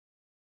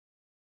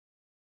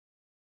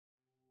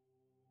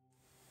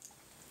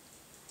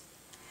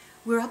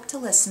We're up to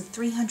Lesson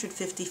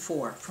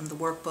 354 from the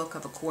Workbook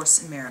of A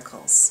Course in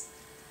Miracles.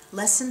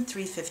 Lesson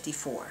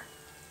 354.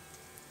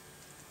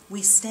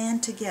 We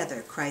stand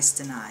together,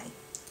 Christ and I,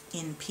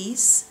 in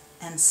peace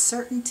and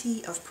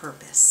certainty of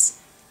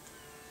purpose,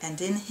 and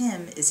in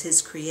Him is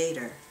His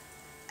Creator,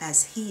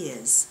 as He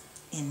is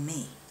in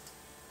me.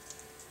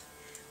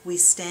 We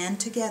stand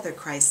together,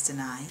 Christ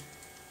and I,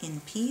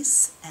 in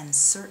peace and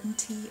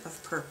certainty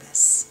of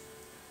purpose,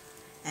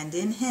 and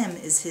in Him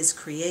is His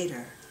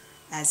Creator,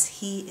 as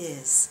He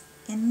is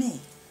in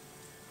me.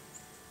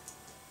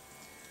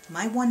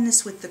 My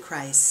oneness with the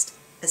Christ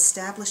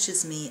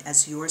establishes me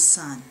as your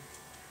Son,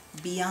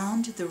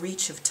 beyond the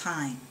reach of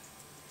time,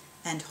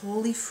 and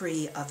wholly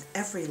free of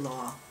every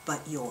law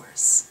but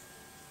yours.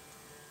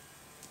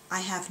 I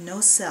have no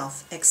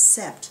self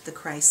except the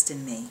Christ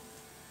in me.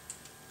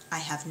 I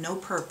have no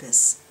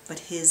purpose but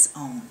His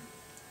own.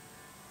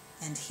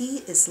 And He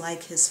is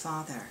like His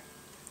Father.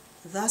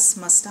 Thus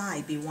must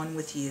I be one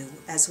with you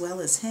as well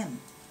as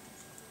Him.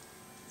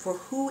 For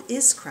who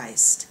is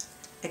Christ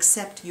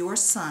except your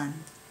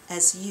Son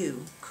as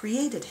you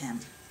created Him?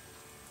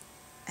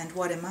 And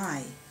what am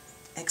I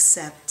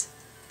except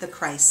the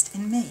Christ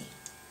in me?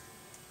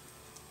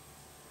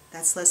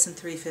 That's Lesson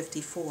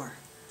 354.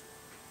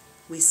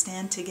 We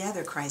stand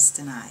together, Christ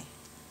and I,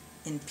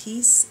 in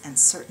peace and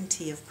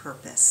certainty of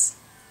purpose,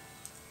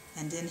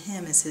 and in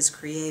Him is His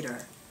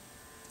Creator,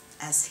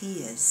 as He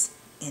is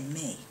in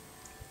me.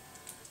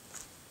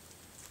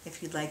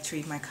 If you'd like to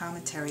read my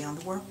commentary on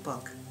the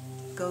workbook,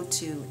 go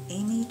to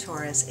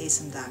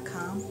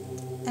amytorresasm.com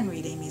and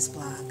read Amy's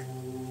blog.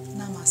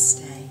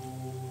 Namaste.